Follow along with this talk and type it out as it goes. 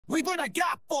We gonna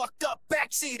got fucked up,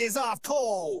 backseat is off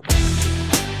cold.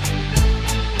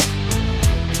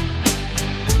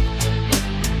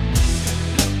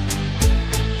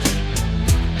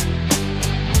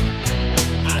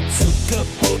 Took a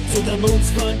boat to the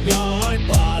moon's front yard,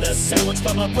 bought a sandwich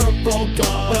from a purple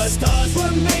guard. The stars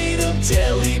were made of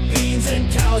jelly beans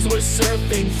and cows were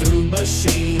surfing through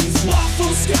machines.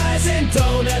 Waffle skies and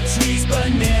donut trees,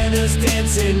 bananas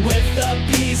dancing with the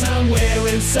bees. I'm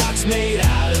wearing socks made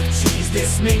out of cheese.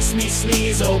 This makes me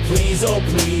sneeze, oh please, oh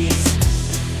please.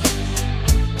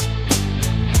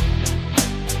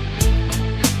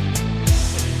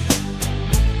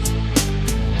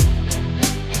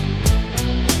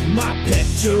 My pet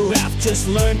giraffe just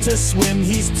learned to swim.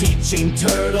 He's teaching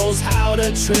turtles how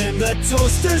to trim. The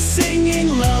toaster's singing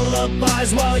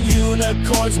lullabies while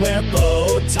unicorns wear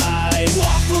bow ties.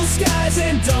 Waffle skies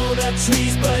and donut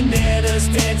trees, bananas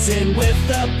dancing with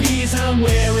the bees. I'm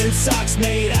wearing socks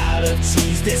made out of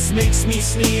cheese. This makes me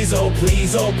sneeze, oh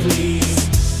please, oh please.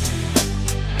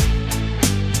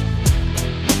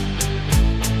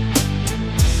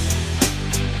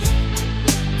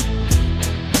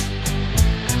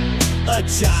 A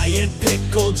giant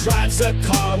pickle drives a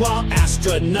car while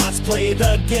astronauts play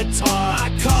the guitar.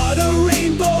 I caught a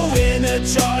rainbow in a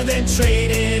jar, then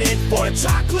traded it for a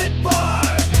chocolate bar.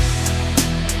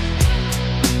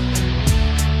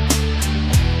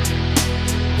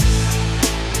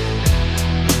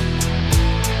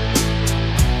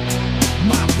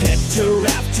 My pet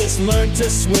giraffe just learned to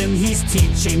swim. He's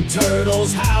teaching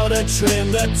turtles how to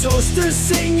trim. The toaster's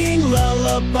singing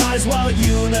lullabies while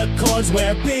unicorns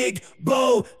wear big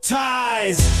bow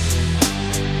ties.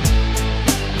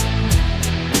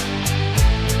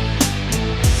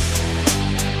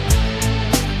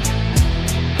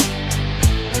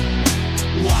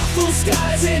 Waffle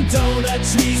skies and donut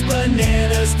trees,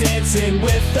 bananas dancing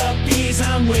with the bees.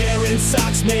 I'm wearing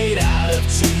socks made out of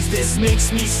cheese. This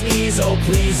makes me sneeze, oh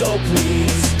please, oh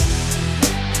please.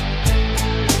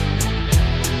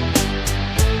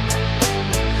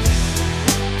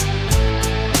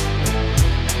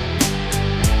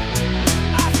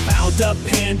 A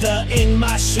panda in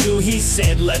my shoe. He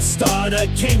said, let's start a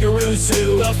kangaroo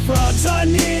zoo. The frogs are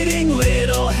knitting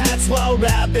little hats while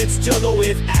rabbits juggle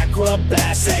with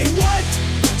acrobats. Say what?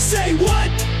 Say what?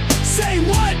 Say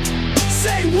what?